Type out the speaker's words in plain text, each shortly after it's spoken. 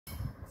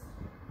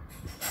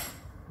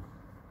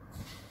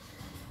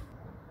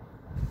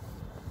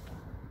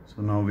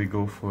So now we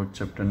go for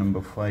chapter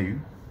number 5,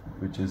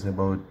 which is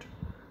about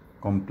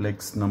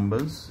complex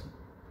numbers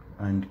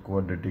and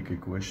quadratic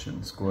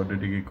equations.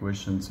 Quadratic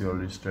equations you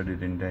already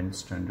studied in 10th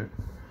standard.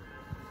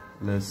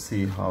 Let's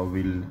see how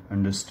we'll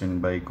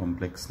understand by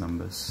complex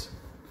numbers.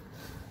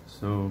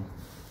 So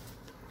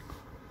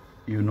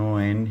you know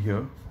n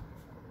here,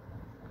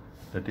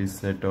 that is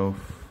set of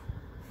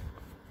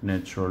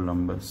natural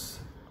numbers,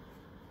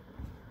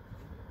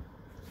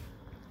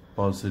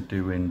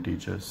 positive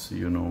integers,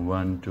 you know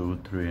 1, 2,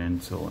 3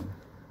 and so on.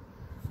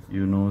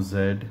 You know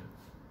z,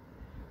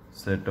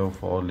 set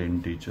of all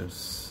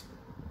integers,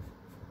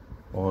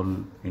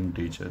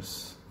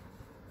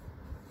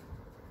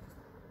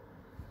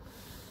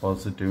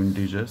 positive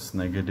integers,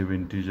 negative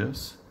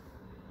integers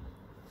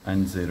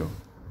and 0.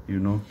 You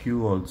know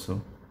q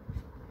also,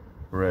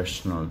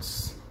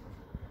 rationals,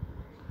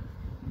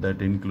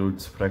 that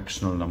includes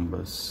fractional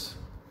numbers,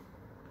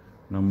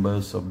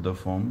 numbers of the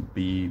form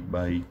p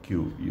by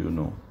q. You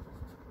know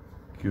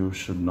q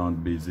should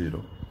not be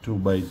 0, 2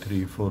 by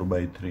 3, 4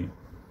 by 3.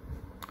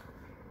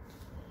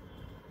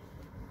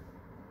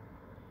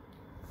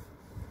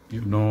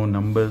 You know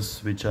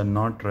numbers which are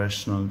not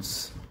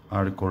rationals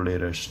are called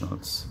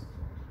irrationals.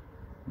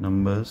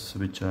 Numbers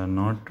which are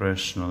not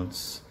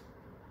rationals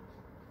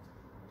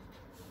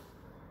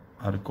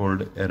are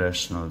called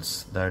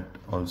irrationals. That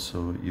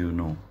also you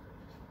know.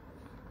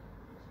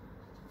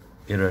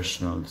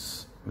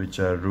 Irrationals which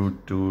are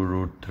root 2,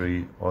 root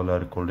 3, all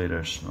are called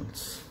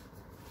irrationals.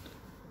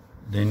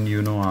 Then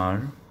you know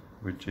R,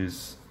 which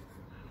is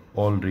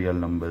all real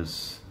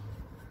numbers,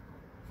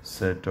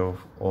 set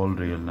of all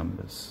real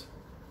numbers,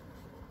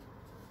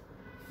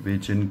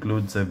 which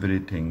includes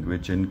everything,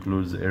 which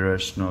includes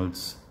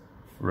irrationals,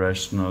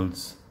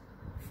 rationals,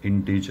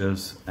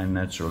 integers and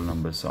natural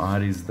numbers. So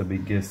R is the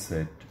biggest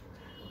set.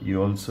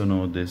 You also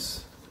know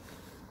this.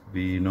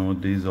 We know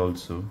this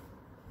also.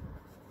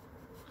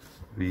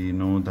 We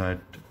know that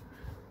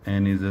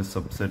n is a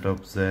subset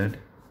of z,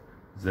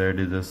 z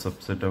is a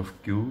subset of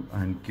q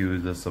and q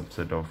is a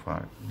subset of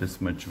r.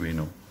 This much we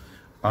know.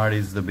 R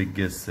is the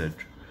biggest set.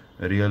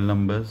 Real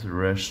numbers,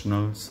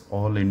 rationals,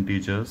 all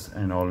integers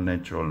and all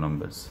natural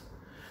numbers.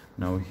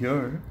 Now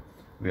here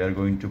we are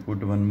going to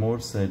put one more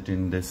set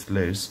in this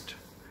list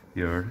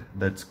here,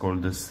 that's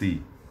called the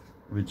C,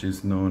 which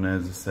is known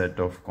as a set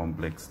of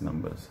complex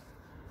numbers.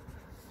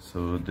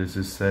 So this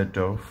is set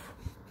of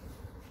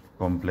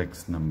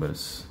complex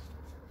numbers.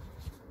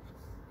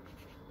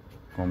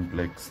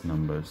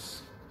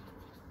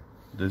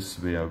 This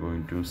we are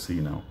going to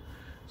see now.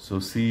 So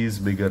C is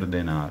bigger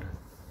than R.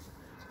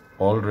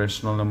 All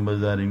rational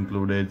numbers are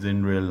included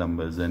in real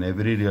numbers and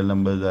every real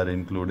numbers are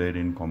included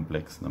in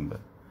complex number.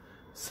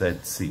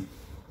 Set C.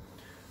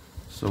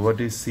 So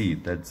what is C?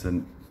 That's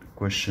a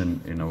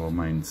question in our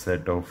mind.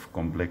 Set of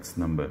complex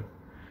number,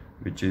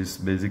 which is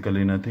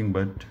basically nothing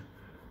but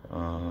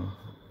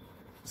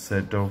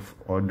set of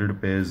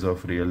ordered pairs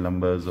of real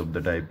numbers of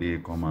the type a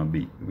comma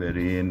b, where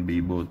a and b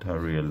both are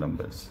real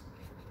numbers.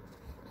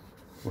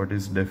 What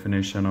is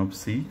definition of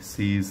C?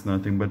 C is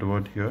nothing but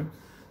what here?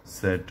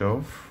 Set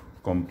of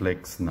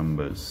complex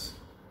numbers,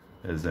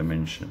 as I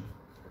mentioned.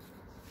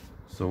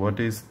 So what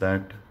is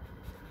that?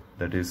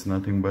 That is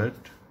nothing but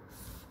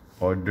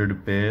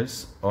ordered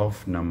pairs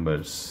of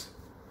numbers.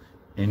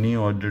 Any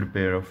ordered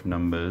pair of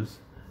numbers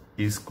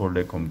is called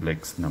a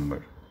complex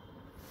number.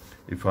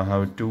 If I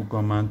have 2,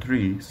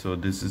 3, so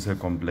this is a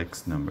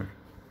complex number.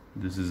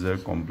 This is a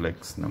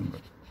complex number.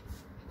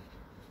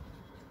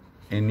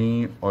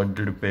 Any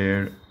ordered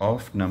pair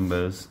of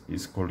numbers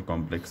is called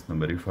complex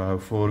number. If I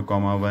have 4,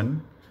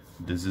 1,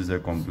 this is a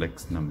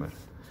complex number.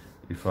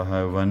 If I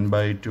have 1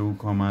 by 2,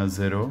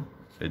 0,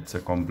 it's a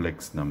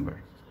complex number.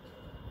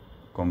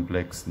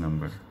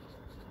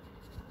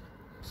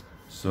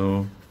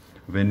 So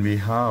when we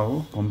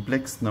have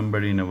complex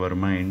number in our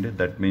mind,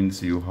 that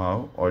means you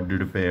have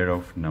ordered pair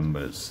of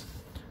numbers.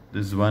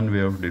 This is one way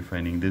of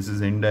defining. This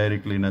is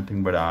indirectly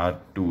nothing but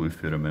R2,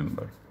 if you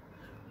remember.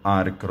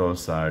 R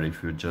cross R,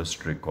 if you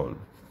just recall.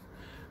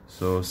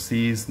 So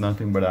C is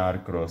nothing but R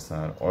cross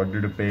R,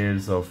 ordered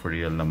pairs of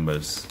real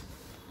numbers.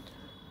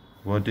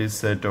 What is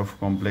set of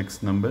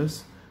complex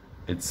numbers?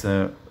 It's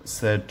a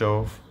set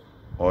of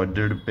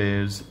ordered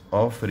pairs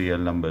of real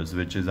numbers,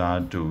 which is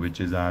R2,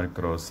 which is R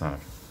cross R.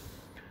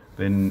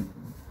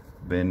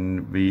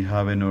 When we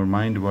have in our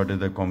mind what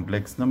is a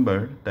complex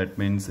number, that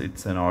means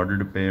it's an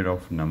ordered pair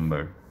of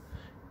number.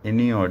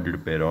 Any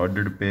ordered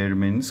pair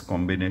means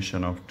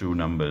combination of two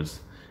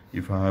numbers.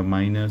 If I have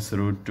minus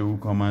root 2,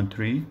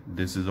 3,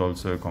 this is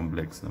also a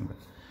complex number.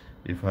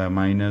 If I have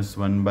minus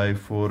 1 by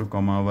 4,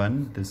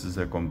 1, this is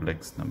a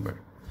complex number.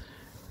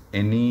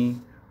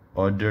 Any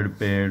ordered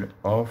pair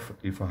of,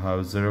 if I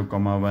have 0,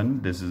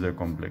 1, this is a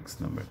complex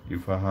number.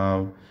 If I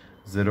have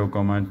 0,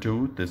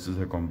 2, this is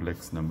a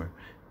complex number.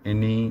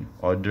 Any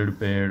ordered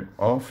pair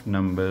of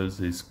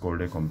numbers is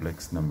called a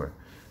complex number.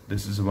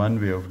 This is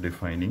one way of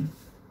defining.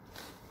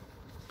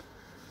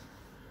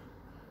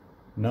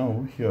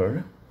 Now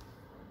here,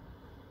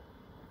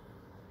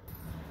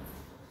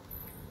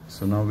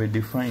 so now we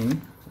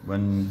define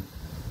one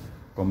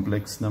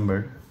complex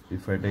number.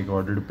 If I take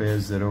ordered pair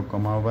 0,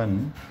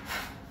 1,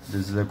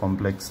 this is a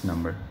complex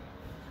number.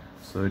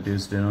 So it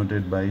is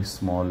denoted by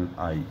small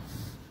I,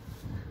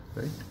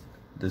 right?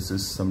 This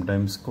is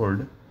sometimes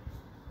called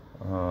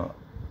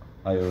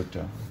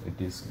iota.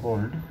 It is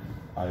called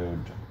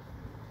iota.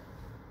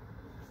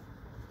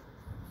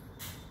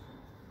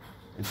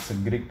 It's a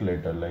Greek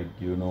letter, like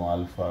you know,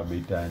 alpha,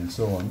 beta and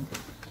so on.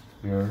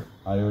 Here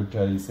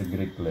iota is a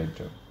Greek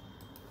letter.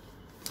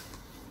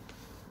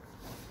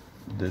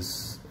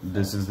 This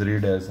is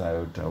read as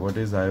iota. What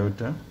is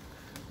iota?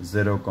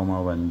 0,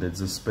 1.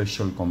 That's a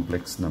special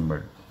complex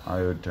number.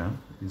 Iota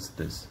is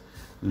this.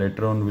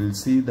 Later on we'll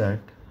see that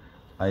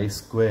I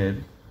square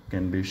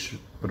can be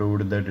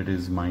proved that it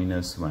is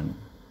 -1.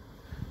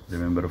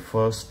 Remember,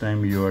 first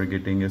time you are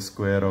getting a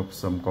square of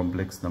some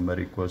complex number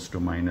equals to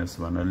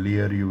 -1.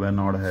 Earlier you were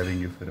not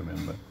having, if you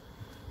remember.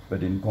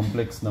 But in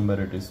complex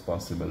number it is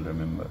possible,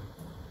 remember.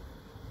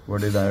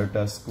 What is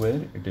iota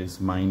square? It is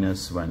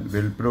 -1.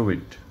 We'll prove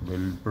it.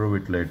 We'll prove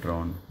it later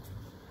on.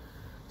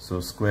 So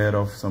square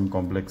of some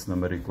complex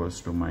number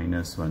equals to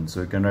 -1.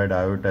 So you can write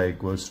iota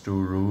equals to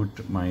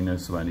root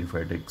 -1 if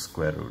I take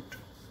square root.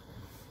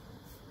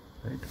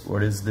 Right?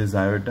 What is this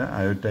iota?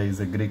 Iota is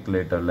a Greek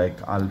letter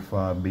like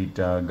alpha,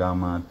 beta,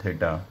 gamma,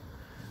 theta.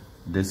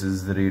 This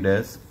is read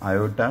as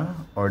iota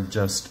or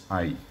just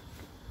I.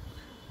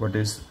 What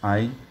is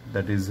I?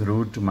 That is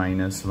root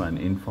 -1.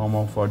 In form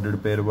of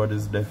ordered pair, what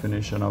is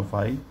definition of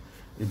I?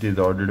 It is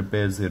ordered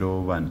pair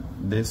 0, 1.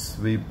 This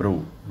we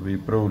prove. We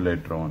prove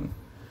later on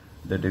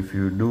that if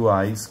you do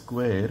I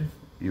square,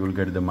 you will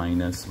get the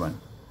 -1.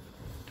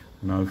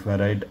 Now if I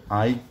write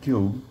I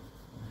cube,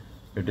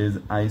 it is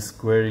I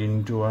square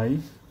into I.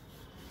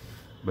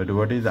 But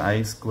what is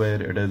I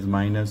square? It is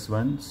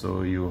 -1.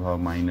 So you have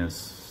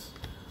minus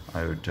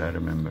iota,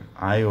 remember.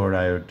 I or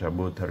iota,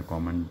 both are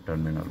common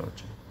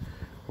terminology.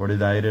 What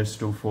is I raised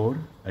to 4?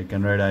 I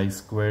can write I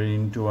square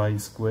into I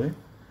square.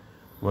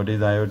 What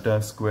is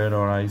iota square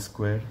or I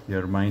square?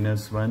 Here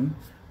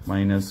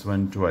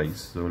 -1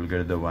 twice. So we'll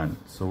get the 1.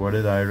 So what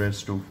is I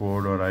raised to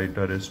 4 or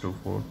iota raised to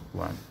 4?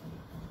 1.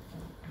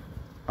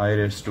 I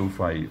raised to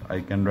 5. I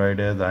can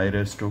write as I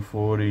raised to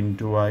 4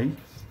 into I.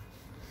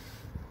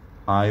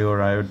 I or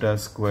iota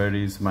square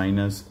is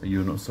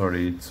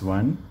it's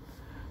 1.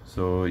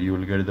 So you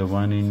will get the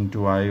 1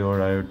 into I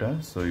or iota.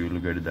 So you will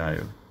get the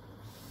iota.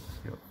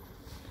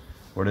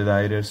 What is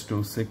I raised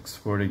to 6,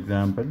 for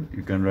example?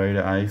 You can write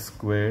I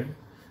square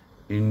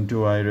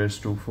into I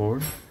raised to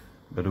 4.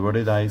 But what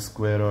is I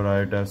square or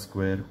iota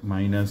square?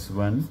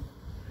 -1.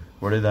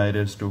 What is I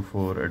raised to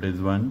 4? It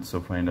is 1.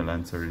 So final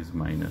answer is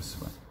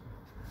 -1.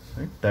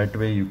 Right? That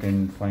way you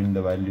can find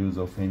the values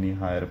of any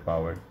higher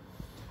power.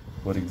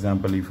 For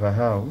example, if I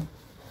have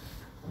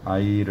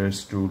I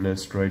raised to,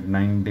 let's write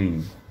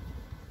 19.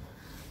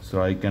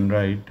 So I can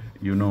write,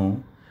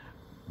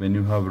 when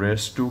you have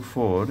raised to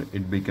 4,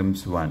 it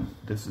becomes 1.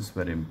 This is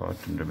very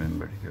important,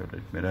 remember here.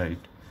 Let me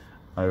write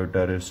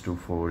iota raised to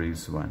 4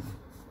 is 1.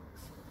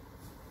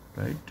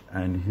 Right?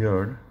 And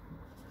here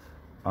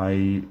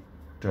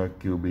iota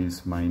cube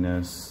is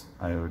minus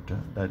iota.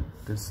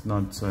 This is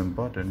not so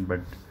important,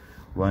 but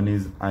 1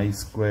 is I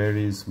square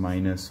is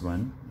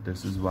 -1.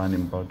 This is 1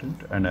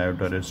 important, and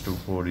iota raised to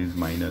 4 is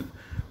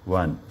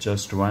 -1.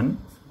 Just 1,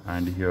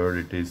 and here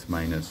it is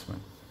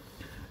 -1.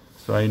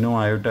 So I know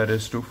iota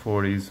raised to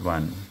 4 is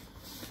 1.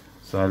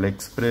 So I'll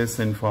express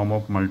in form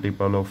of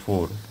multiple of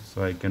 4.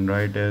 So I can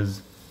write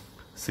as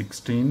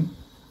 16,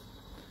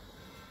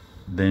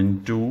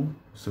 then 2,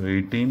 so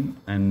 18,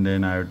 and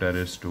then iota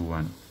raised to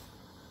 1.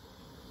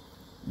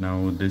 Now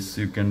this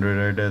you can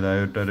rewrite as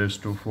iota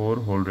raised to 4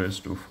 whole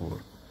raised to 4.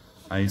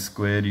 I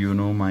square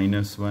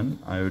 -1,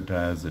 iota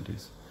as it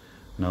is.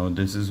 Now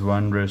this is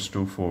 1 raised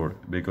to 4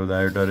 because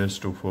iota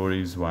raised to 4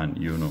 is 1,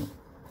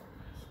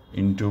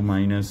 into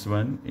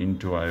 -1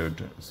 into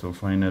iota. So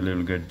finally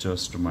you'll get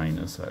just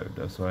minus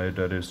iota. So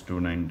iota raised to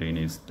 19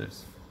 is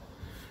this.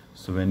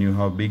 So when you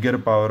have bigger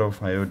power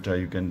of iota,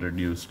 you can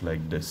reduce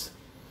like this.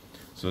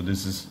 So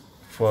this is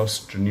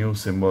first new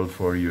symbol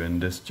for you in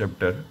this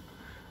chapter.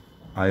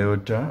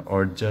 Iota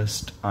or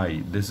just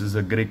I. This is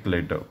a Greek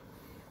letter.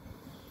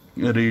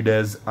 Read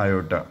as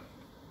iota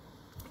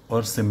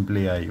or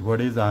simply I.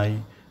 What is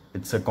I?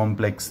 It's a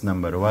complex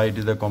number. Why it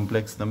is a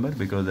complex number?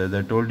 Because as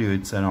I told you,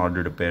 it's an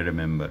ordered pair,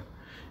 remember.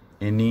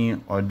 Any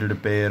ordered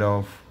pair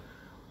of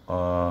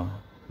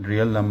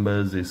real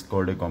numbers is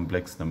called a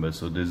complex number.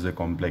 So this is a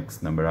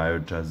complex number,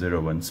 iota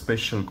 0, 1.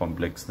 Special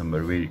complex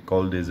number. We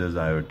call this as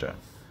iota.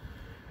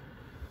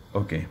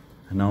 Okay.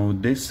 Now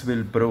this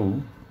will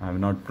prove, I have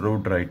not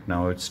proved right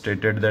now. It's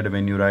stated that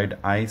when you write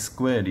I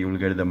square, you will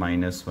get the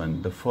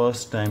 -1. The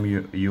first time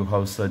you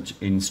have such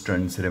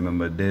instance,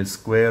 remember, the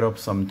square of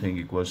something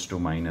equals to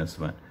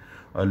 -1.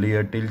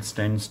 Earlier till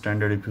 10th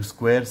standard, if you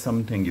square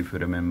something, if you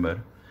remember,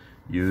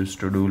 you used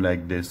to do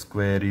like this.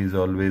 Square is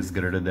always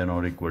greater than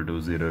or equal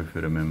to 0, if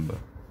you remember.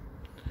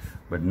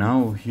 But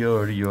now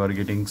here you are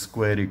getting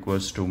square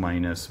equals to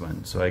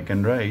 -1. So I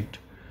can write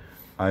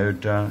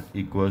iota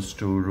equals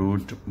to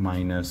root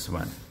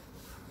 -1.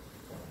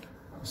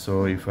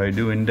 So if I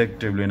do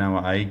inductively now,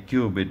 I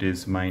cube, it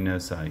is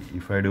minus I.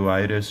 If I do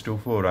I raised to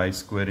 4, I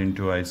square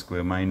into I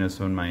square, minus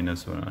 1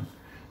 minus 1.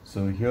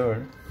 So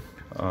here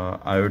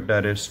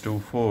iota raised to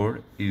 4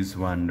 is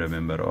 1,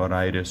 remember, or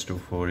I raised to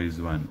 4 is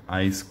 1.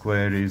 I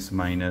square is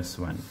minus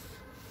 1.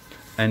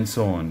 And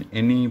so on.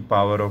 Any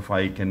power of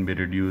I can be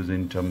reduced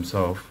in terms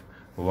of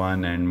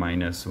 1 and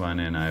minus 1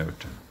 and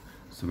iota.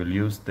 So we'll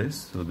use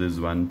this. So this is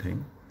one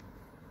thing.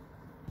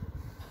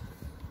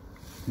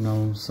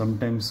 Now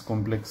sometimes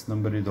complex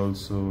number is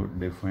also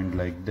defined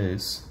like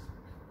this.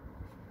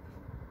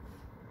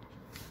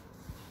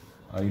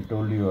 I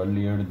told you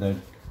earlier that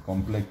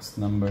complex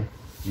number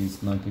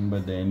is nothing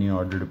but any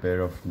ordered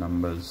pair of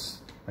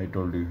numbers. I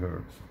told you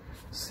here.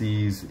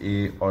 C is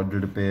a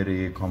ordered pair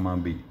A comma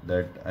B,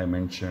 that I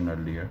mentioned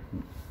earlier.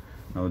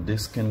 Now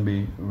this can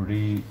be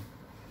written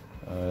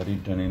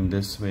in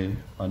this way: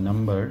 a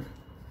number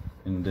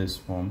in this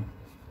form,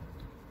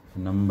 a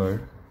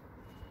number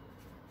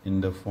in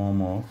the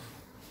form of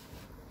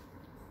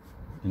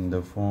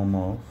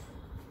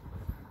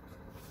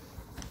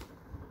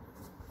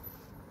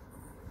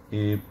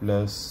A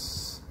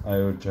plus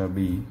iota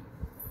B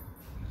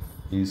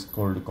is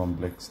called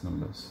complex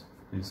numbers.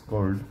 Is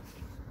called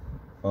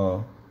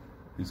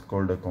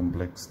a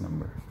complex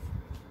number.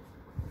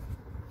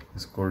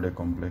 Is called a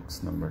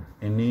complex number.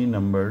 Any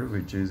number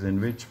which is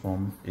in which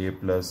form? A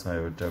plus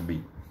iota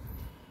B.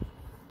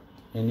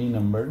 Any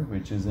number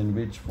which is in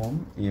which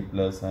form? A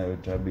plus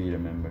iota B,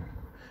 remember.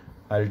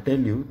 I'll tell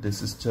you,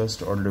 this is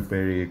just ordered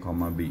pair A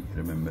comma B,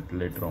 remember,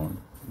 later on,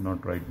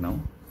 not right now.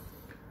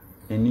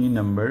 Any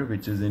number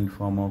which is in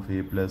form of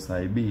A plus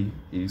IB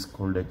is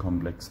called a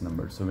complex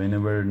number. So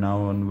whenever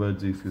now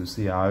onwards, if you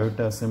see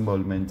iota symbol,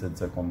 means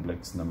it's a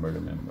complex number,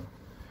 remember.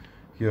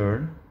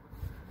 Here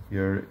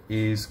A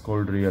is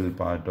called real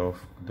part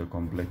of the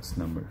complex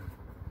number,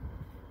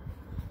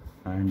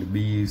 and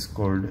B is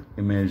called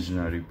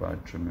imaginary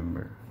part,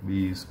 remember.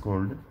 B is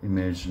called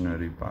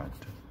imaginary part.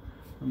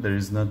 There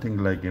is nothing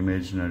like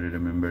imaginary,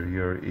 remember.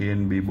 Here A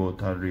and B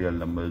both are real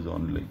numbers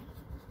only,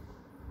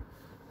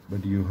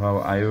 but you have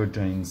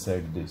iota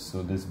inside this,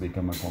 so this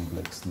become a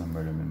complex number,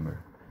 remember.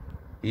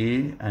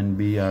 A and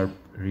B are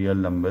real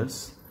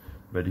numbers,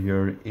 but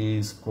here A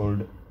is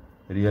called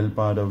real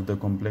part of the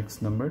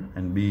complex number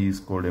and B is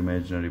called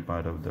imaginary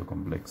part of the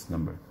complex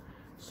number.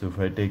 So if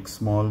I take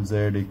small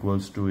z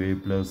equals to A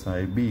plus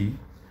IB,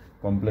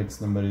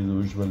 complex number is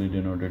usually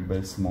denoted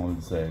by small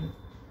z.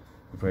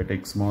 If I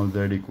take small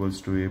z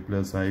equals to A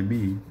plus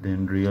IB,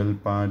 then real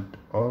part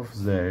of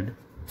z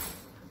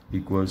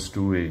equals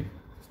to A,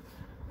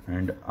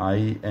 and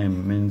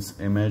IM means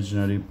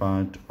imaginary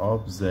part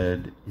of z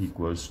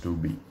equals to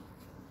B.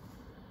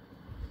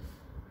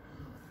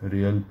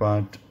 Real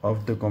part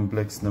of the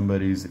complex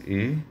number is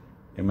A,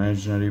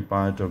 imaginary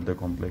part of the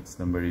complex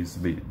number is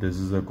B. This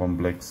is a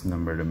complex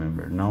number,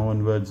 remember. Now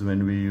onwards,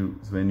 when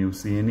you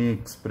see any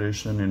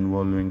expression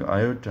involving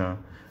iota,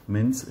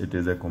 means it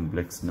is a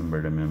complex number,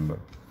 remember.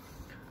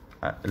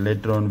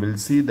 Later on we'll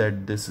see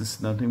that this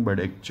is nothing but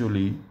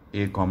actually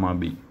A comma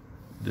B.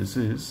 This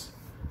is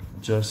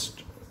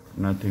just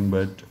nothing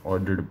but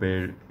ordered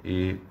pair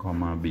A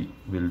comma B.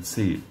 We'll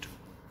see it,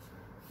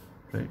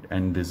 right?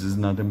 And this is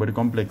nothing but a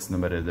complex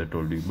number, as I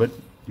told you, but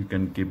you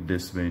can keep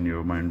this way in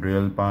your mind.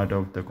 Real part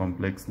of the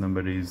complex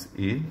number is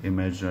A,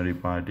 imaginary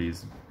part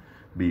is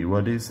B.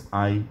 What is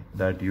I?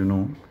 That you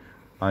know,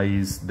 I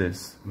is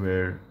this,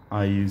 where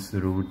I is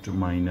root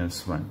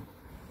minus 1,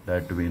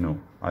 that we know,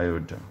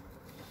 iota.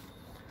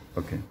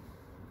 Okay,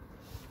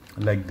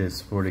 like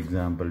this, for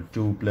example,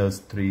 2 plus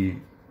 3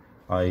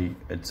 I,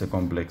 it's a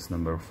complex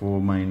number. 4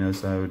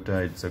 minus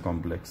iota, it's a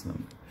complex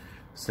number.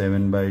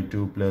 7 by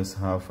 2 plus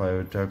half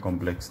iota,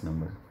 complex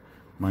number.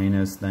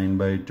 Minus 9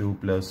 by 2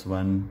 plus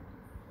 1,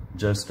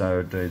 just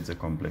iota, is a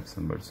complex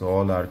number. So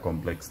all are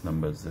complex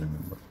numbers,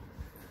 remember,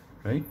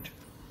 right?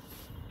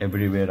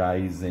 Everywhere I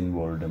is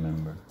involved,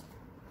 remember.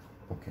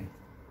 Okay,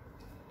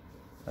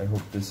 I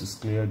hope this is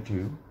clear to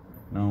you.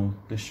 Now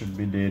this should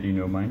be there in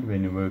your mind.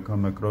 Whenever you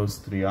come across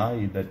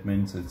 3i, that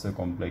means it's a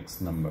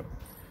complex number.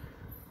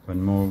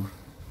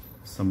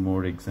 Some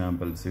more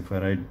examples. If I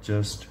write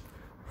just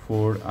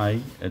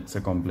 4i, it's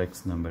a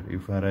complex number.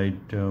 If I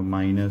write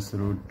minus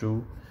root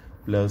 2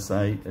 plus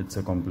I, it's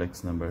a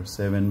complex number.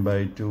 7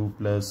 by 2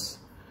 plus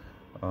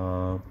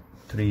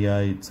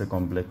 3i, it's a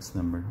complex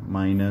number.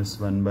 Minus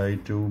 1 by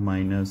 2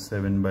 minus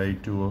 7 by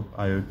 2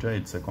 iota,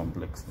 it's a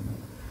complex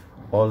number.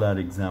 All are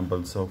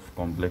examples of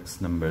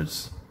complex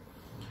numbers,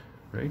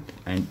 right?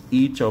 And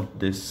each of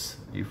this,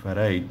 if I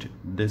write,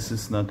 this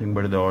is nothing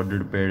but the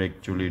ordered pair,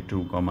 actually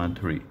 2 comma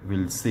 3.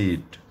 We'll see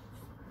it.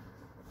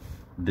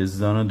 This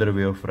is another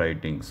way of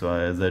writing. So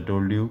as I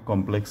told you,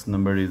 complex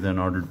number is an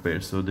ordered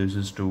pair. So this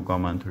is 2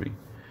 comma 3.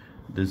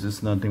 This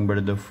is nothing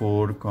but the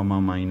 4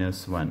 comma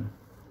minus 1.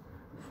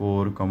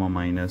 4 comma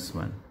minus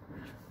 1.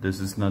 This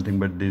is nothing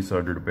but this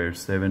ordered pair,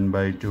 7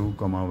 by 2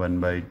 comma 1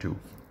 by 2.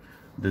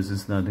 This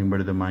is nothing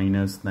but the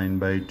minus 9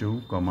 by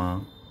 2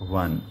 comma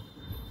 1.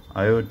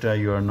 Iota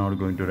you are not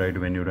going to write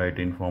when you write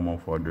in form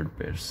of ordered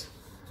pairs.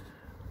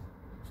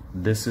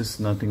 this is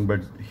nothing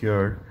but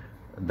here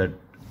that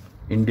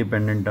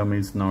independent term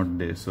is not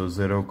there, so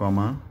 0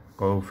 comma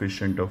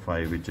coefficient of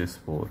I, which is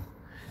 4.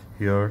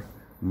 Here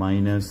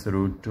minus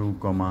root 2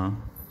 comma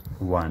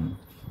 1.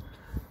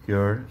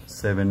 Here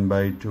 7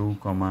 by 2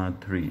 comma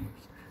 3.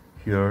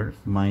 Here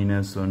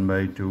minus 1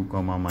 by 2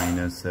 comma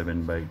minus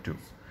 7 by 2.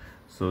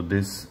 So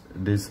this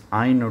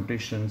I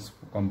notations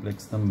for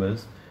complex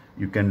numbers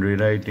you can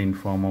rewrite in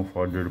form of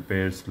ordered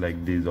pairs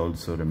like these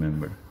also,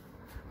 remember,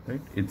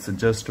 right? It's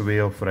just a way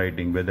of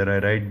writing. Whether I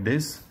write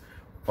this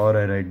or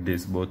I write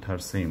this, both are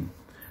same.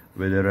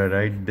 Whether I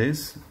write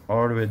this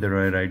or whether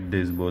I write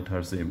this, both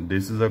are same.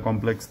 This is a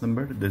complex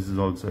number, this is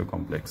also a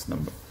complex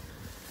number.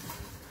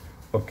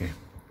 Okay,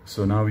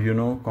 so now you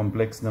know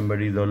complex number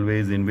is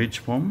always in which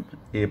form?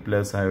 A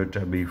plus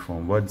iota b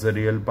form. What's the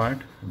real part?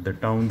 The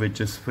term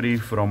which is free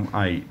from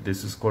I,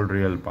 this is called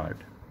real part.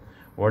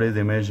 What is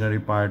imaginary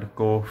part?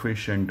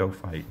 Coefficient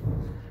of I.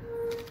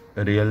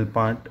 Real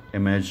part,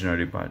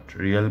 imaginary part.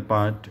 Real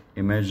part,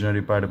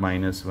 imaginary part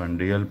minus 1.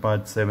 Real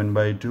part 7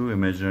 by 2,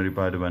 imaginary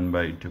part 1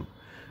 by 2.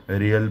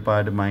 Real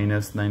part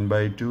minus 9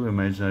 by 2,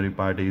 imaginary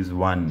part is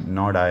 1,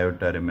 not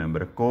iota,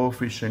 remember.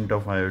 Coefficient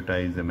of iota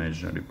is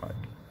imaginary part.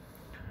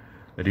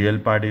 Real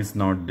part is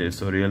not this,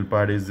 so real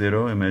part is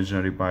 0,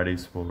 imaginary part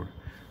is 4.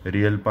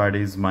 Real part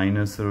is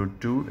minus root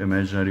 2,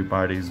 imaginary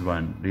part is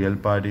 1. Real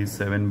part is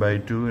 7 by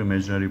 2,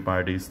 imaginary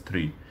part is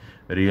 3.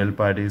 Real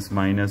part is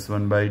minus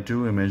 1 by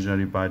 2,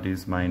 imaginary part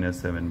is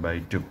minus 7 by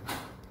 2.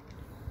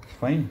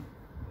 Fine.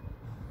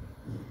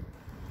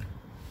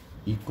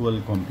 Equal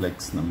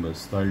complex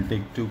numbers. So I'll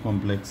take two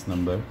complex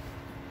numbers.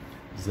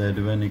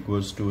 Z1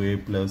 equals to A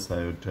plus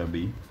iota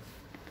B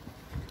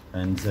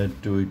and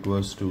Z2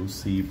 equals to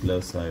C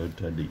plus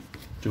iota D.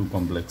 Two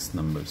complex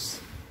numbers.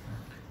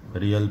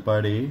 Real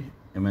part A,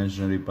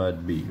 imaginary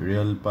part B.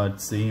 Real part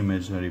C,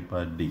 imaginary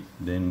part D.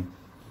 Then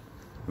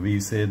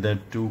we say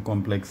that two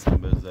complex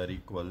numbers are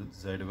equal.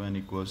 Z1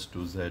 equals to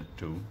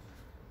Z2.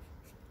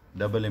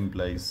 Double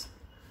implies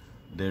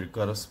their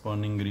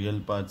corresponding real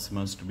parts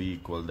must be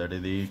equal. That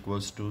is A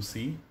equals to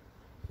C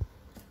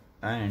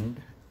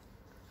and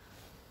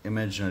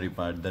imaginary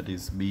part, that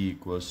is B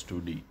equals to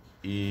D.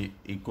 A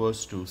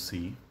equals to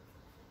C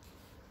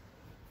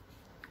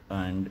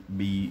and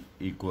B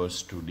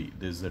equals to D.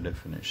 This is the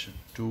definition.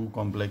 Two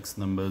complex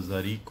numbers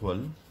are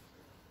equal.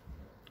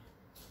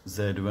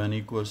 Z1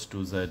 equals to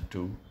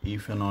Z2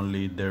 if and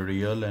only their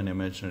real and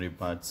imaginary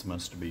parts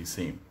must be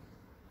same.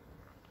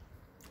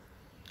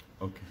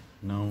 Okay,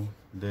 now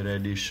their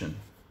addition,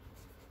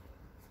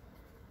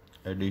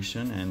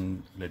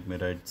 and let me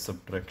write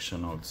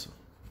subtraction also.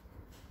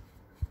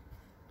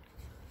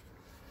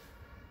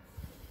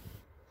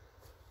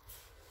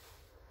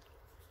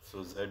 So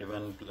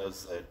Z1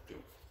 plus Z2,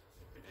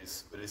 it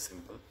is very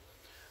simple.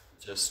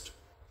 Just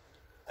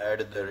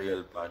add the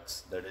real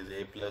parts, that is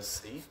A plus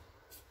C.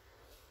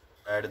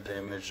 Add the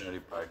imaginary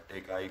part,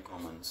 take I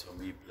common, so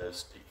B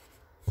plus D.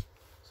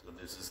 So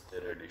this is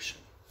their addition.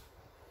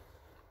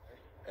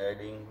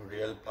 Adding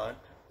real part,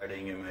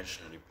 adding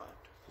imaginary part.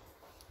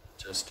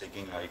 Just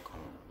taking I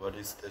common. What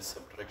is the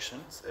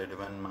subtraction?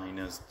 Z1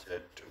 minus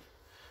Z2.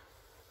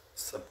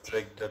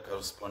 Subtract the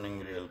corresponding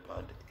real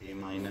part. A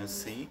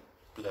minus C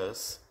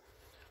plus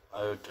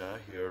iota,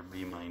 here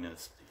B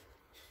minus D.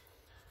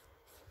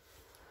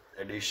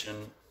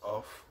 Addition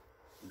of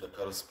the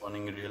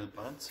corresponding real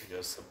parts,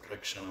 here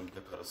subtraction of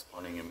the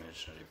corresponding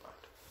imaginary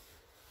part.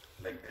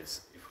 Like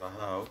this. If I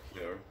have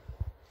here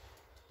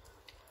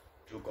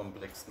two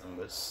complex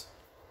numbers,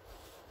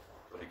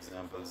 for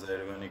example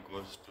Z1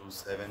 equals to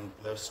 7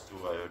 plus 2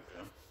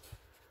 iota,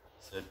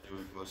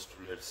 Z2 equals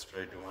to, let's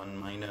try to 1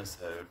 minus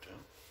iota.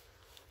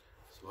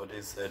 So what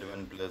is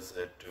Z1 plus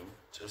Z2?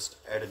 Just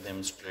add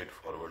them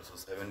straightforward. So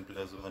 7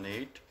 plus 1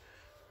 8,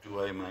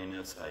 2i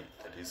minus I,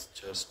 that is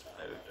just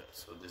iota.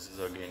 So this is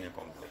again a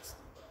complex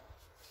number.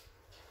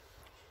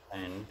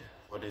 And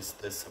what is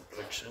the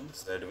subtraction?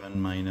 Z1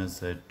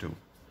 minus Z2.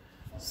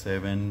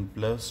 7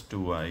 plus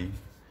 2i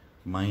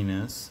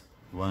minus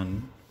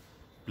 1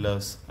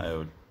 plus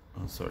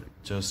iota,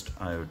 just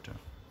iota.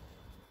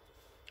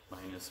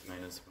 Minus will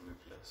be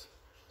plus.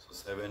 So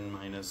 7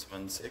 minus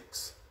 1,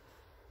 6.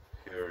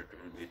 Here it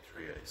will be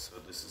 3i. So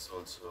this is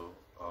also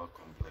a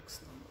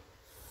complex number.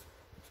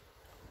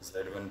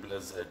 Z1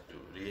 plus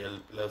Z2. Real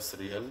plus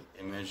real,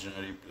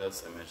 imaginary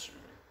plus imaginary.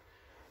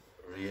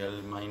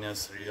 Real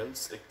minus real,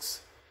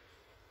 6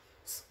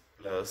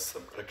 plus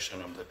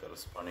subtraction of the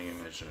corresponding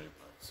imaginary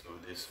part. So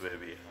this way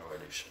we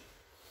have addition.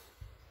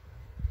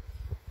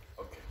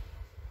 Okay.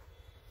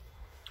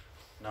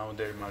 Now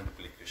their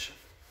multiplication.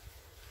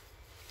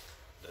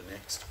 The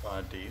next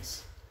part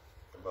is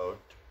about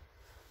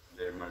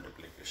their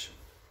multiplication.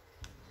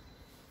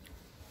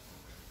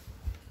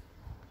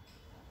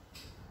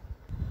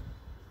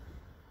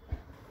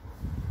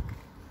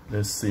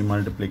 Let's see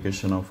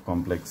multiplication of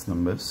complex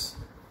numbers.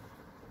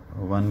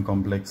 One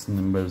complex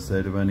number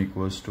Z1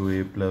 equals to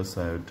A plus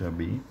iota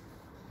B.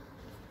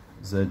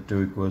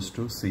 Z2 equals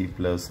to C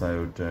plus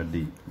iota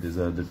D. These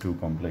are the two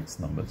complex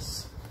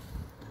numbers.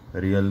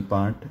 real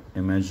part,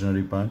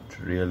 imaginary part,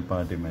 real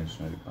part,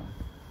 imaginary part.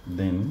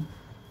 Then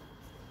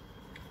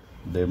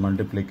the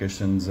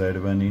multiplication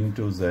z1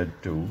 into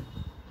z2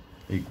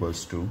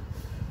 equals to,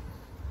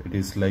 it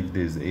is like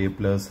this, a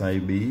plus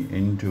ib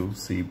into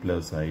c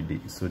plus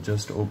id. So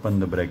just open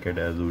the bracket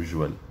as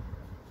usual.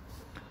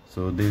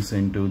 So this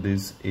into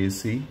this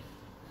ac,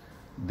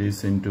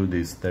 this into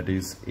this, that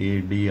is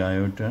ad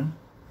iota,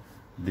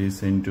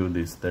 this into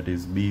this, that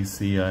is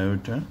bc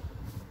iota,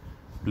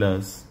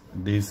 plus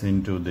this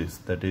into this,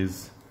 that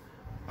is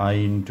I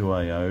into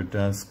I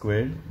iota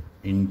squared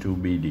into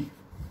bd.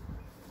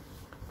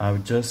 I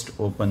have just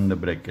opened the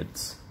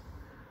brackets.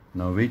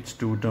 Now which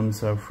two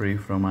terms are free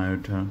from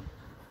iota?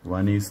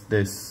 One is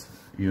this,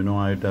 you know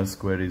iota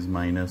square is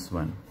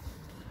 -1.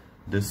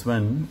 This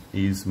one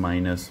is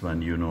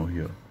 -1, you know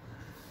here.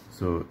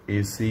 So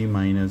AC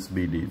minus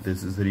BD,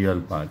 this is the real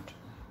part,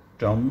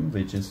 term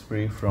which is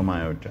free from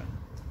iota.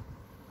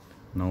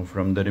 Now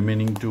from the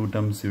remaining two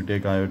terms you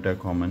take iota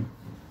common.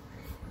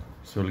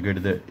 So we'll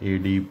get the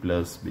AD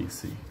plus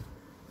BC.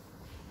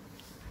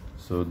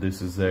 So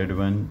this is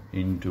Z1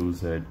 into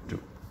Z2.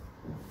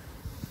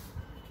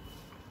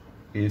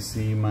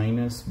 AC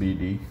minus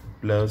BD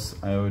plus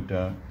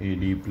iota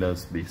AD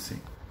plus BC.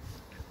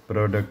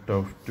 Product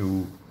of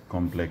two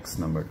complex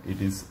number.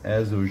 It is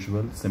as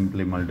usual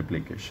simply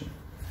multiplication.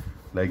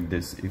 Like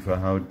this, if I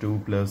have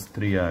 2 plus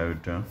 3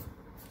 iota,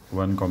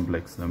 one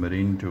complex number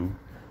into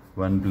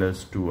 1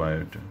 plus 2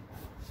 iota.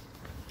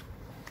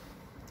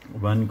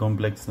 One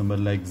complex number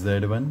like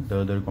Z1, the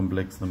other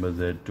complex number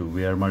Z2.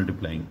 We are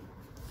multiplying.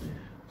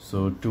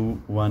 So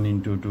 2, 1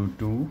 into 2,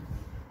 2.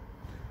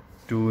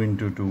 2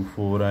 into 2,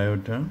 4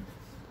 iota.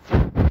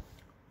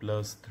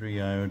 Plus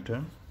 3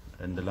 iota.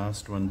 And the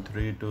last one,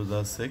 3 to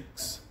the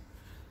 6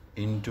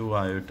 into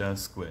iota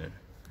square.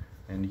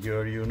 And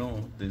here you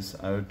know this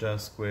iota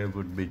square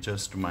would be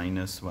just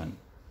 -1.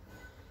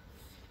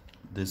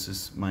 This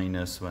is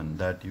 -1,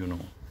 that you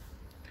know.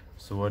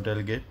 So what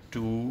I'll get,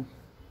 2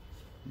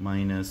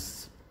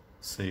 minus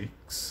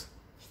 6,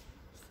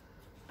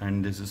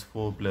 and this is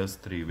 4 plus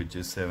 3, which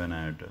is 7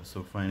 iota.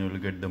 So finally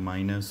we'll get the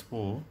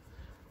 -4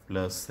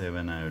 plus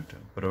 7 iota,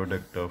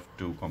 product of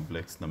two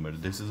complex number.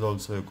 This is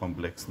also a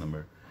complex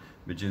number,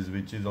 which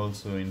is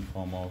also in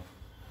form of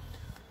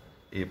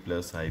a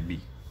plus ib.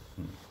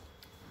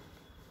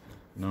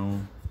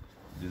 Now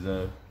these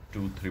are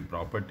 2-3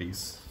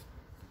 properties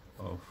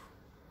of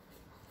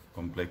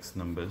complex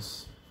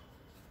numbers.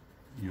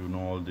 You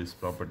know all these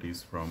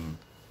properties from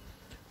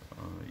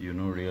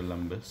real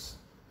numbers.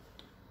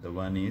 The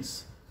one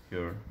is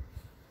here,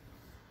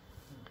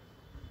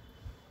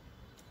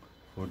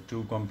 for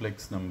two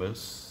complex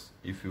numbers,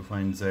 if you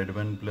find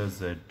z1 plus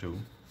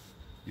z2,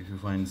 if you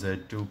find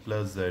z2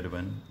 plus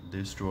z1,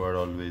 these two are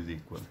always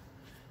equal.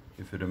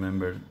 If you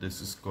remember,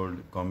 this is called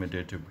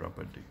commutative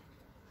property,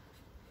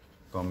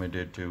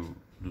 commutative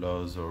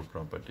laws or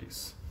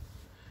properties.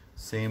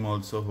 Same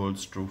also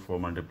holds true for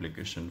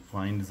multiplication.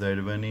 Find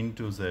z1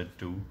 into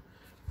z2,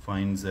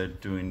 find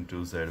z2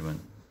 into z1,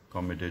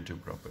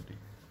 commutative property,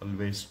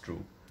 always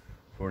true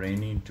for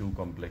any two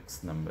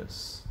complex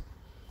numbers.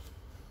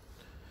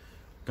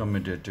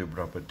 Commutative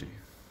property,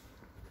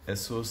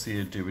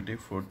 associativity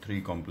for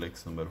three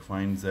complex number.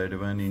 Find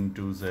z1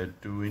 into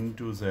z2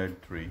 into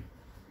z3,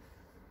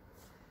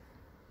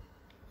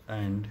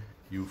 and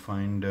you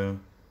find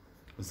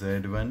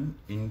z1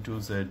 into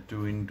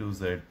z2 into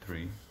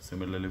z3.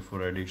 Similarly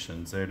for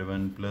addition,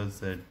 z1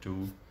 plus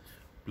z2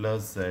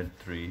 plus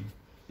z3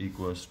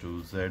 equals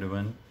to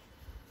z1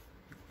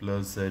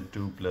 plus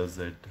z2 plus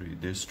z3.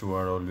 These two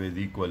are always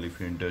equal if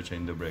you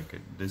interchange the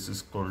bracket. This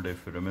is called,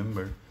 if you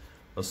remember,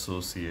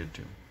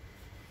 associative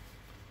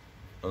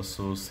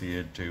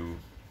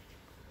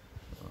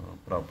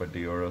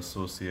property or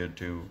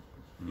associative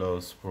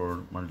laws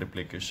for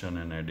multiplication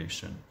and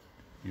addition.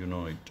 You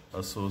know it.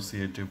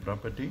 Associative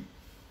property,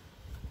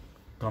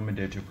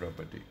 commutative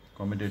property.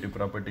 Commutative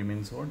property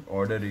means what?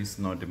 Order is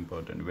not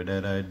important.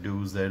 Whether I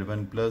do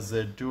z1 plus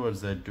z2 or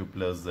z2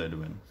 plus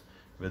z1,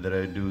 whether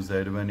I do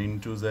z1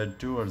 into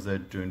z2 or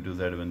z2 into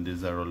z1,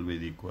 these are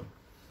always equal.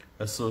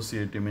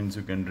 Associative means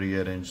you can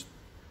rearrange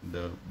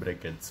the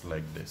brackets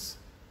like this.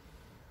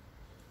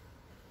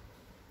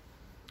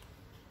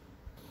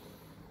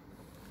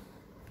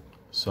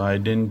 So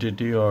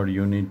identity or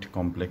unit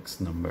complex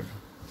number.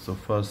 So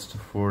first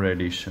for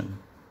addition.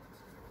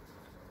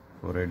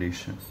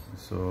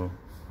 So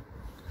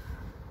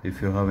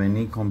if you have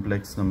any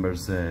complex number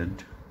z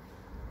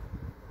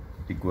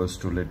equals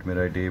to, let me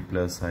write a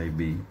plus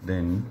ib,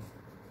 then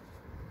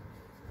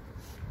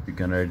you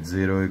can write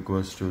 0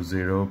 equals to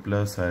 0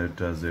 plus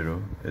iota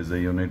 0 as a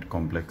unit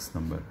complex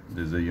number.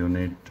 This is a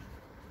unit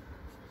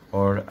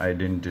or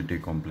identity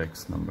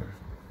complex number.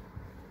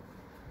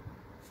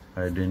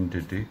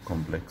 Identity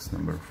complex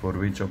number. For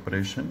which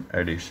operation?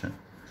 Addition.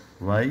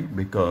 Why?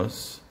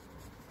 Because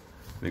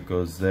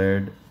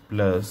z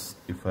plus,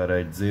 if I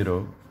write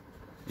 0,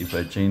 if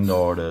I change the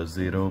order,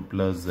 0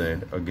 plus z,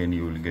 again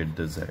you will get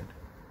the z.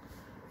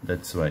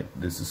 That's why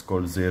this is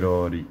called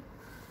 0 or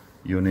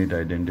unit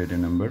identity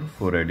number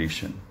for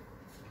addition.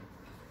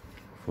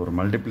 For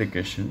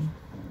multiplication,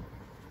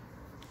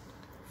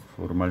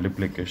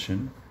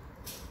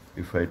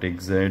 if I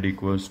take z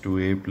equals to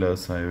a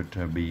plus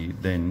iota b,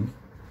 then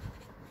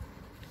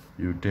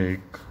you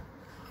take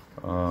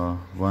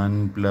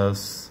 1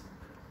 plus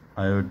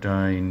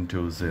iota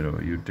into 0.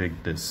 You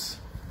take this.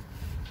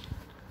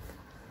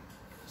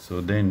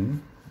 So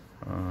then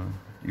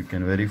you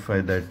can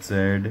verify that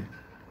z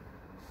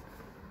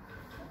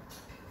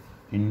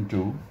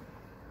into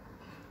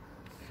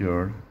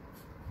here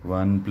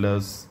 1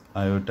 plus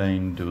iota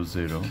into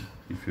 0.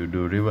 If you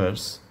do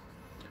reverse,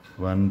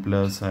 1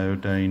 plus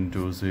iota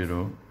into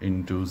 0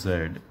 into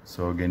z,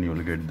 so again you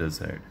will get the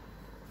z.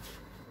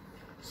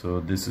 So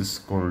this is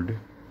called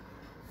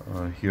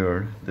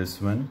here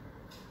this one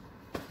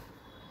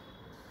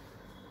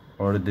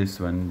or this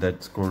one,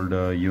 that's called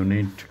a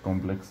unit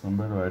complex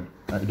number or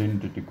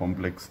identity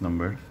complex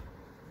number.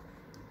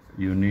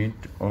 Unit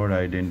or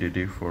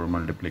identity for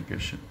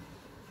multiplication.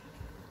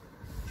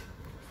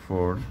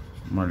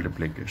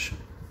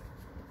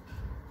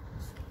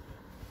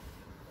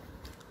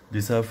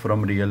 These are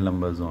from real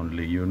numbers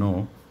only. You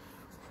know,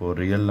 for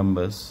real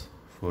numbers,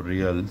 for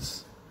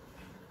reals,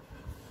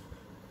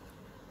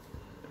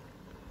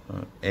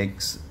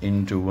 x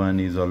into 1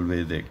 is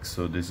always x.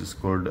 So this is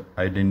called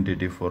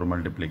identity for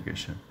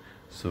multiplication.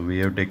 So we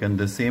have taken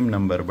the same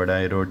number, but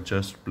I wrote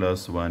just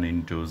plus 1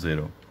 into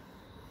 0.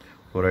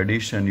 For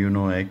addition, you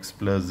know, x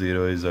plus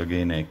 0 is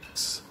again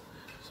x.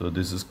 So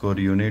this is called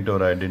unit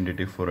or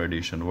identity for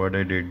addition. What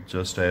I did,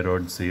 just I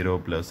wrote 0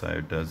 plus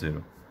iota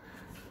 0.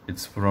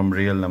 It's from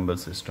real number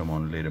system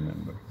only,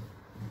 remember.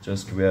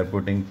 Just we are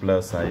putting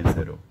plus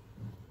I0.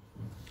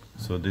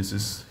 So this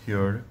is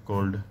here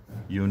called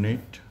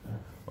unit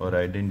or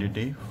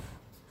identity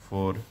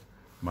for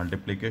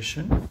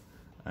multiplication,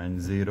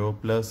 and 0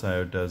 plus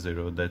iota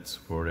 0, that's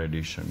for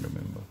addition,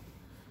 remember.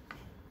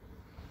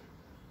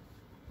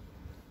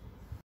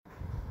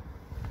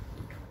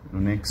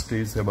 Next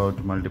is about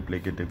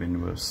multiplicative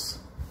inverse.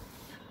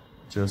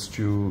 Just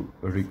to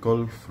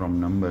recall from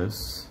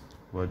numbers,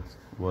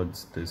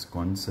 what's this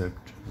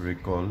concept?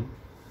 Recall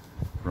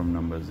from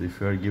numbers. If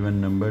you are given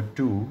number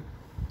 2,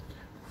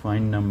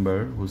 find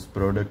number whose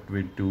product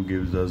with 2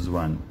 gives us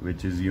 1,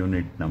 which is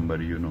unit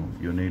number, you know,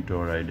 unit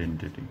or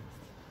identity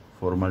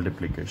for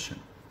multiplication.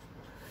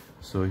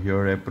 So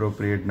here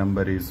appropriate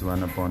number is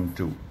 1 upon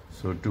 2.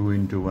 So 2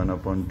 into 1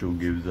 upon 2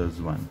 gives us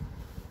 1.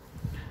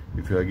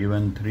 If you are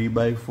given 3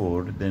 by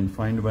 4, then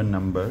find one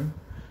number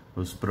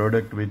whose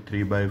product with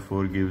 3 by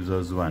 4 gives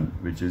us 1,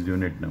 which is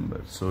unit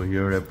number. So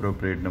here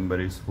appropriate number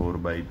is 4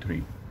 by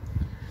 3.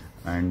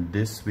 And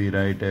this we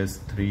write as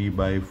 3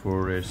 by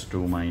 4 raised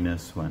to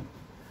minus 1.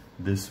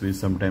 This we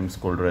sometimes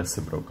call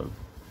reciprocal.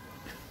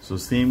 So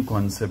same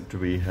concept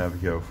we have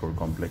here for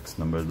complex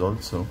numbers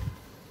also.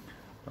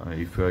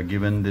 If you are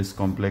given this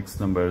complex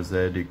number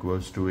z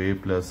equals to a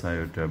plus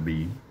iota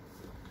b,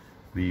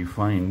 we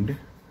find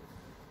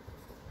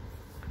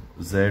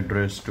z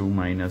raised to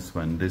minus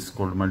 1. This is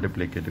called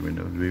multiplicative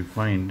inverse. We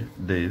find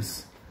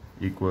this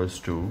equals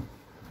to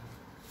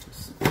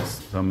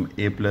some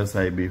a plus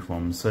ib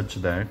form such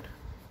that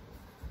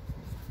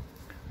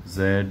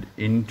z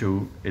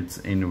into its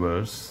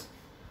inverse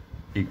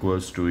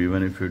equals to,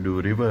 even if you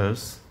do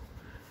reverse,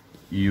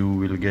 you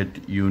will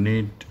get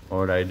unit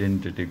or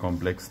identity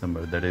complex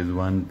number, that is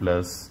 1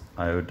 plus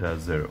iota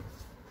 0.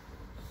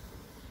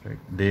 Right?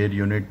 Their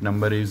unit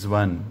number is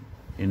 1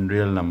 in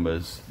real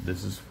numbers.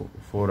 This is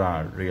for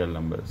our real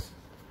numbers.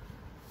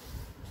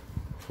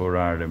 For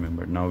our,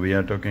 remember. Now we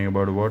are talking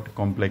about what?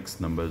 Complex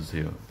numbers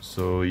here.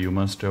 So you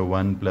must have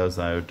 1 plus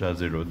iota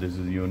 0. This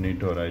is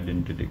unit or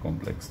identity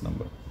complex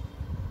number.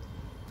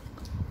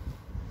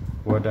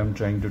 What I'm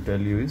trying to tell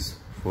you is,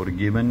 for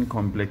given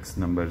complex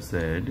number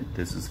z,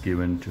 this is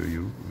given to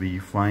you, we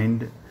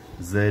find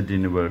z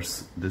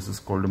inverse. This is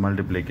called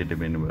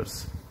multiplicative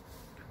inverse.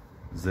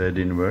 Z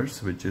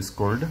inverse, which is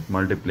called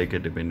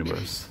multiplicative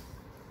inverse,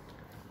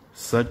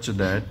 such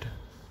that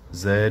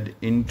z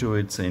into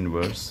its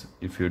inverse,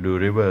 if you do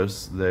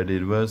reverse, z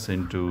inverse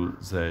into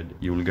z,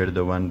 you will get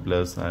the 1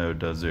 plus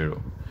iota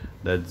 0.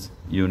 That's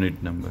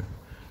unit number.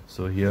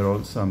 So here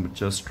also I'm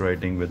just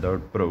writing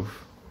without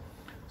proof.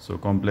 So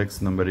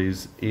complex number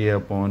is a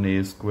upon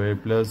a square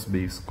plus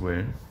b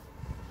square.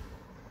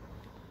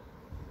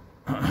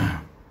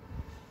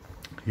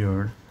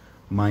 Here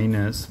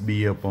minus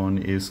b upon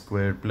a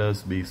square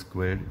plus b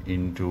square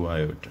into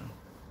iota.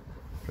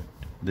 Right.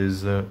 This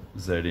is a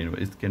z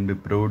inverse. It can be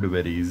proved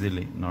very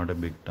easily, not a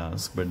big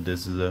task, but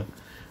this is a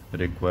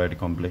required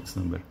complex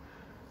number.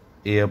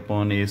 A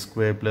upon a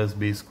square plus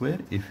b square.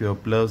 If you are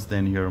plus,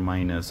 then here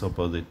minus,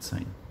 opposite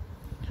sign.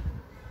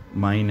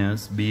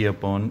 Minus b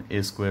upon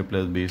a square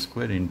plus b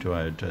square into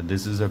iota.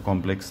 This is a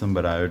complex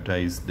number, iota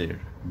is there.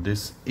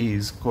 This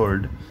is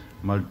called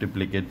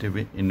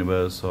multiplicative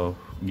inverse of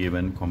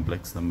given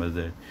complex number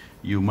z.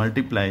 You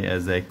multiply,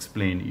 as I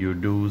explained, you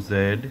do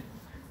z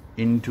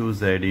into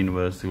z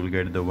inverse, you will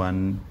get the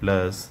 1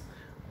 plus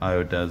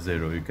iota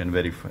 0. You can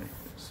verify.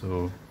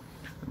 So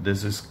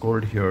this is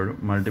called here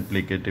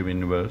multiplicative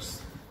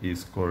inverse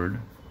is called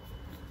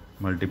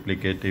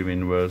multiplicative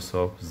inverse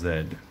of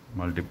z,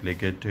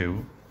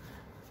 multiplicative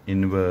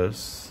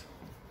inverse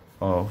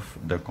of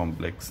the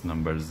complex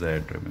number z,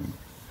 remember,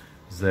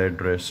 z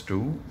raised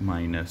to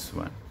minus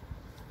 1.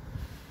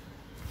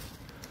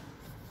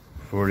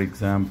 For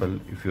example,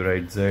 if you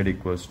write z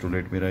equals to,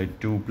 let me write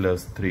 2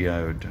 plus 3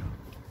 iota.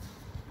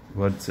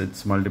 What's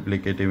its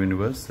multiplicative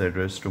inverse? Z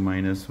raised to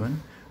minus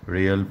 1.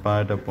 Real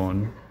part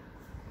upon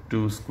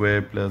 2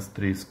 square plus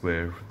 3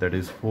 square, that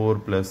is 4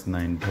 plus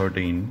 9,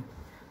 13,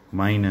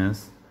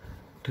 minus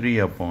 3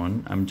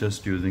 upon, I'm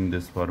just using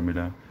this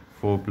formula,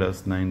 4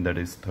 plus 9, that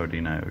is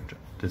 13 iota.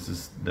 This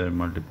is the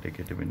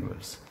multiplicative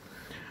inverse.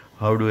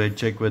 How do I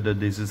check whether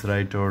this is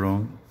right or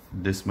wrong?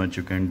 This much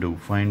you can do.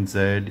 Find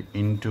z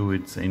into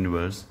its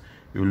inverse.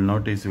 You will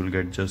notice you will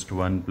get just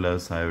 1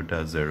 plus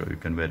iota 0. You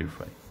can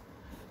verify.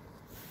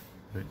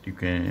 Right? You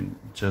can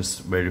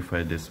just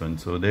verify this one.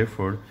 So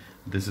therefore,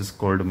 this is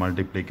called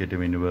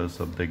multiplicative inverse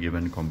of the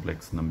given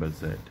complex number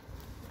z.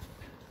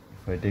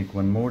 If I take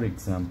one more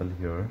example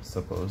here,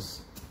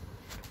 suppose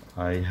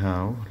I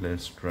have,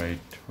 let's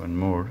write one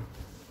more.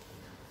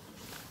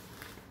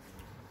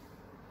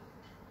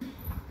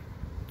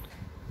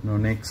 Now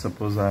next,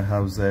 suppose I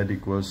have z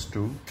equals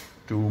to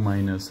 2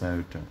 minus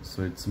iota.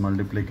 So its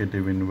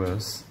multiplicative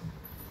inverse,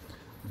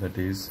 that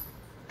is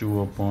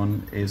 2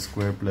 upon a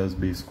square plus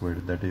b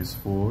squared, that is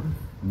 4.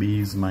 B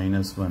is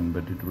minus 1,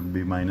 but it would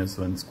be minus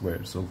 1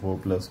 squared. So 4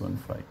 plus 1,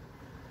 5.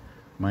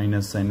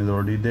 Minus sign is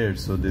already there,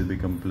 so they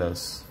become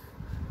plus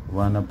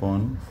 1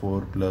 upon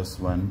 4 plus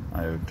 1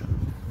 iota.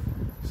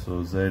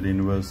 So z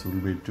inverse will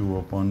be 2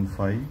 upon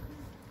 5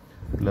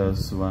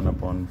 plus 1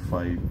 upon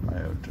 5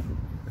 iota.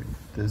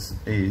 This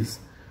is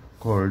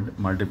called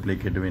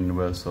multiplicative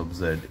inverse of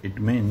z. It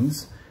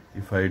means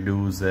if I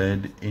do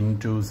z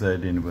into z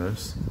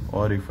inverse,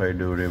 or if I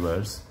do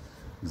reverse,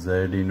 z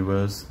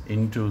inverse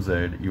into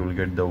z, you will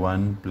get the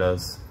 1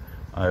 plus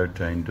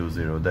iota into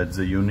 0. That's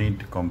a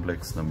unit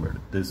complex number.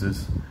 This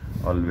is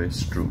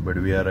always true, but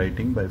we are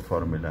writing by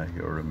formula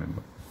here,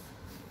 remember.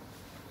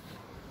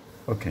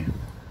 Okay,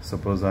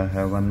 suppose I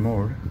have one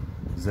more,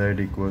 z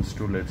equals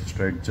to, let's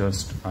write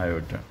just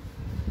iota.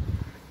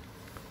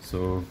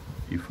 So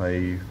if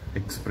I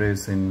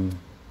express in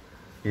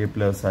a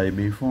plus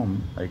ib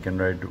form, I can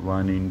write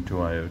 1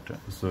 into iota.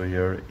 So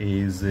here a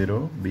is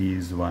 0, b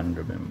is 1,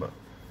 remember.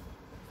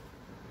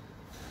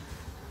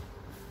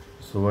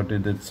 So what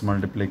is its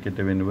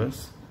multiplicative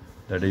inverse?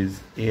 That is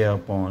a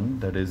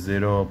upon, that is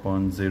 0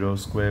 upon 0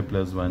 square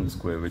plus 1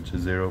 square, which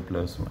is 0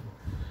 plus 1.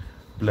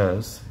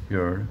 Plus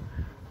here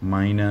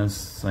minus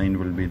sign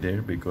will be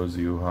there because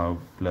you have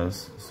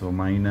plus. So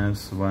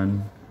minus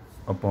 1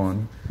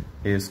 upon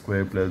a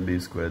square plus b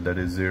square, that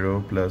is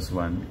 0 plus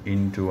 1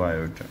 into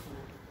iota.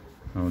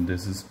 Now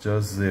this is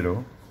just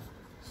 0,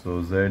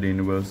 so z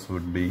inverse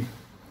would be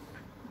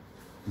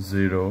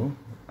 0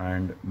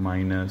 and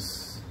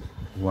minus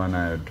 1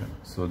 iota.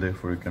 So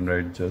therefore you can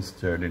write just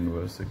z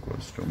inverse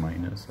equals to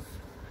minus 1.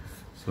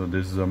 So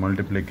this is a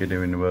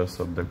multiplicative inverse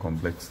of the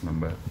complex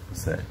number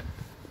z.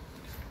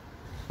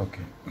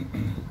 Okay,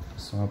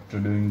 so after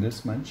doing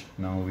this much,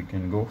 now we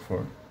can go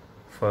for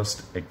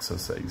first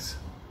exercise.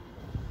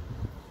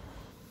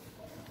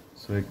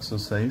 So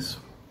exercise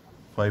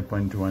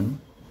 5.1,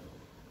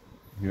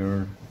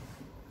 here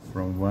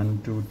from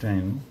 1 to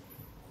 10,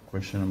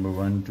 question number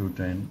 1 to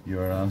 10, you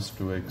are asked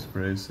to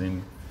express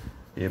in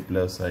a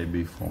plus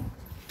ib form.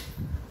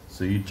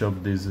 So each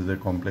of these is a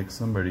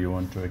complex number you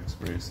want to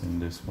express in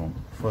this form.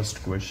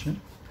 First question,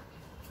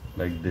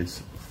 like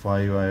this,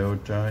 5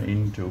 iota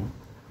into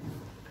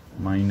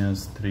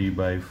minus 3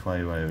 by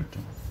 5 iota.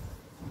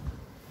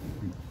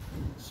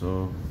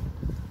 So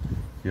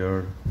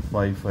here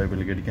 5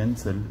 will get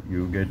cancelled,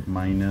 you get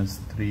minus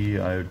 3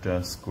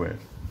 iota square.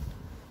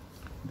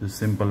 This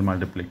simple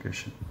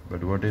multiplication.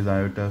 But what is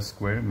iota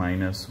square?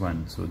 Minus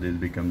 1, so this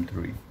become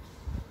 3.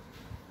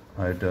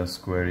 Iota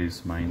square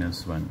is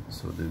minus 1,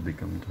 so this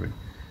become 3.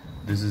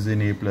 This is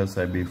in a plus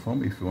ib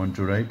form. If you want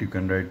to write, you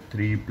can write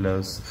 3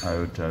 plus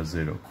iota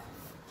 0.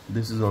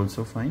 This is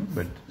also fine,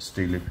 but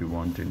still if you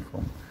want in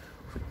form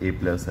a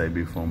plus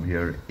ib form,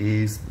 here a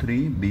is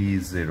 3, b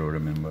is 0,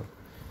 remember.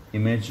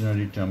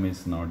 Imaginary term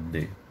is not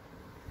there.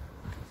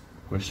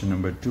 Question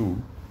number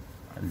 2,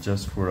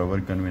 just for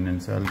our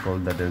convenience, I'll call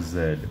that as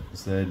z.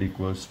 Z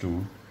equals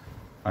to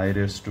I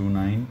raised to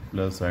 9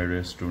 plus I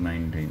raised to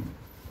 19.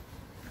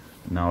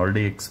 Now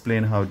already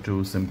explain how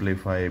to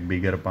simplify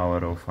bigger power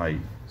of I.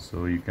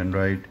 So you can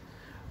write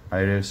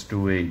I raised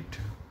to 8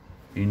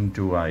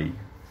 into I.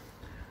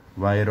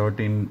 Why I wrote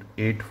in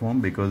 8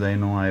 form? Because I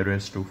know I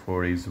raised to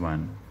 4 is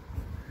 1.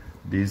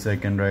 This I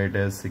can write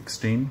as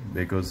 16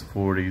 because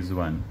 4 is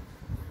 1.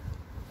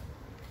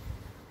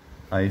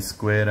 I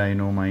square I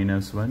know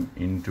minus 1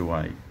 into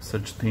I.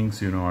 Such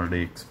things you know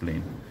already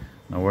explained.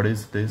 Now what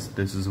is this?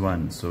 This is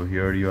 1. So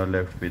here you are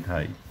left with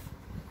I.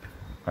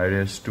 I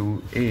raised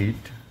to 8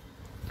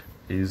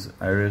 is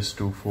I raised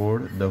to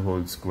 4 the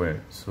whole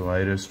square. So I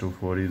raised to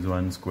 4 is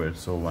 1 square.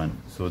 So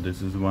 1. So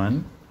this is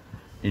 1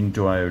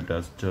 into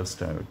iota,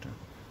 just iota.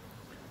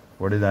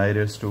 What is I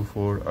raised to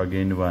 4?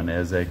 Again 1,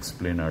 as I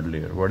explained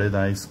earlier. What is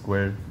I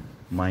square?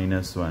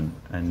 Minus 1,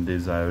 and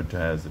this iota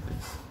as it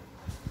is.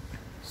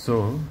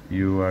 So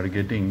you are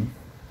getting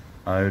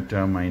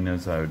iota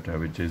minus iota,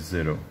 which is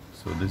 0.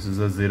 So this is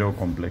a 0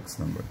 complex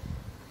number.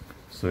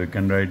 So you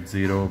can write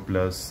 0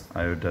 plus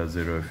iota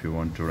 0 if you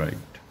want to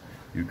write.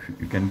 You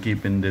can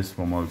keep in this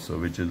form also,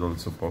 which is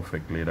also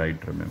perfectly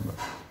right, remember.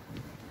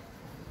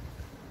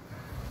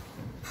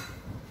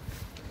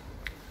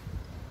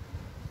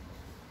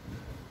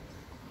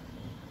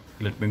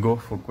 Let me go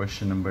for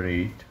question number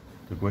 8.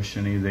 The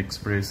question is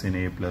expressed in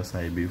a plus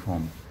ib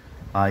form.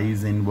 I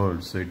is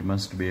inverse, so it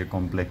must be a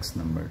complex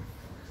number,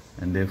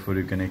 and therefore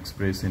you can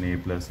express in a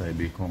plus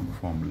ib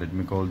form. Let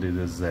me call this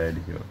as z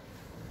here.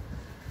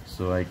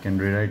 So I can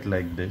rewrite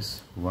like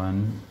this: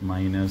 1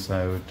 minus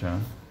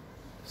iota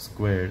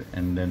squared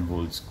and then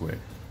whole square.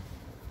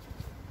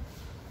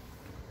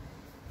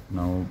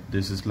 Now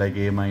this is like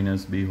a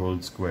minus b whole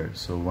square.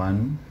 So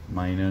 1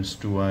 minus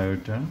 2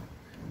 iota,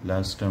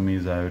 last term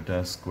is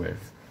iota square,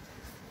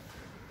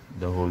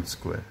 the whole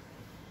square.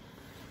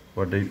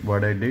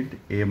 What I did,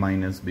 a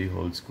minus b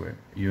whole square.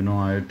 You know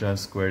iota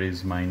square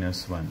is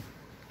minus 1.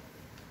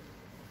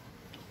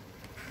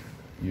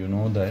 You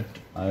know that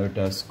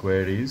iota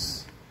square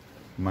is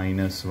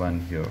minus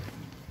 1 here.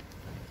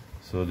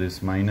 So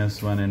this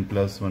minus 1 and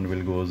plus 1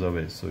 will goes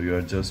away. So you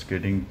are just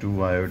getting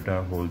 2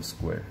 iota whole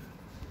square.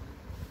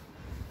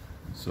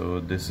 So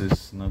this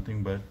is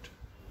nothing but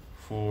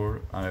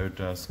 4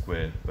 iota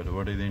square. But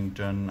what is in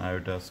turn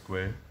iota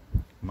square?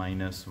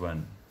 Minus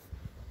 1.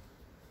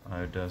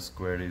 Iota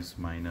square is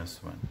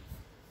minus 1.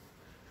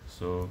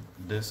 So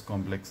this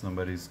complex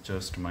number is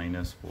just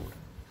minus 4.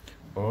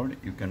 Or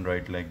you can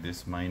write like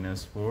this: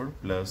 minus 4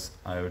 plus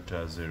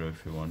iota 0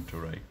 if you want to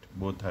write.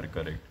 Both are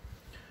correct.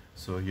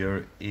 So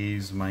here a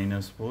is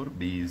minus 4,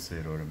 b is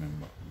 0,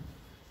 remember.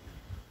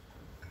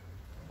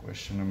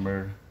 Question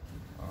number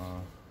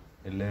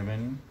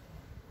 11,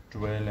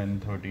 12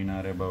 and 13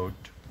 are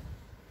about.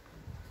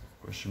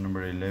 Question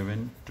number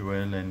 11,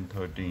 12 and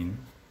 13.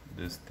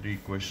 These 3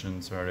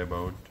 questions are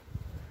about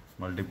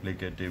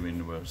multiplicative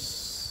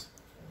inverse.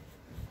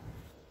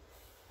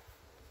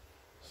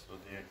 So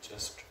they are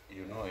just,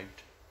 you know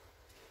it.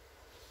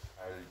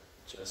 I'll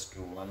just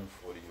do one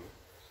for you.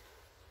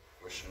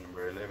 Question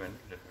number 11,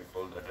 let me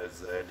call that as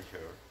z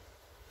here.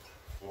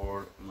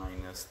 4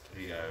 minus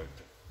 3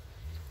 iota.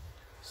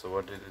 So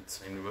what is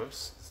its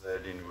inverse?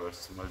 Z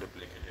inverse,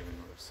 multiplicative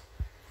inverse.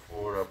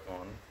 4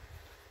 upon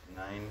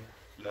 9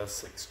 plus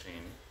 16.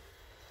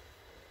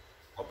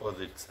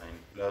 Opposite sign,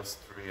 plus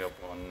 3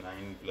 upon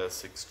 9 plus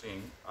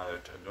 16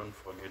 iota. Don't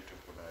forget to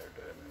put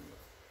iota, remember.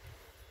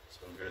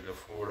 So get the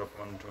 4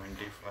 upon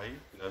 25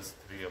 plus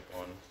 3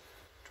 upon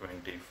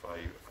 25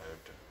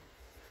 iota.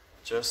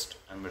 Just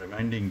I'm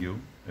reminding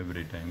you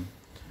every time,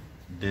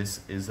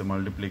 this is a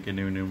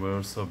multiplicative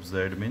inverse of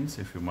z, means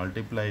if you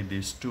multiply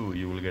these two,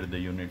 you will get the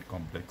unit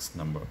complex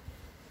number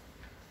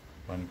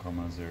 1,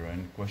 0.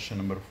 And question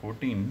number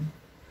 14,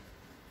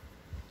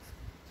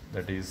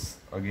 that is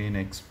again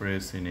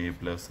expressed in a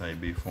plus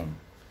ib form.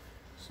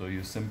 So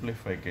you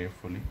simplify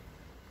carefully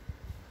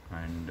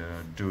and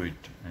do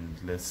it, and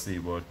let's see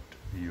what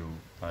you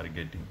are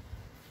getting.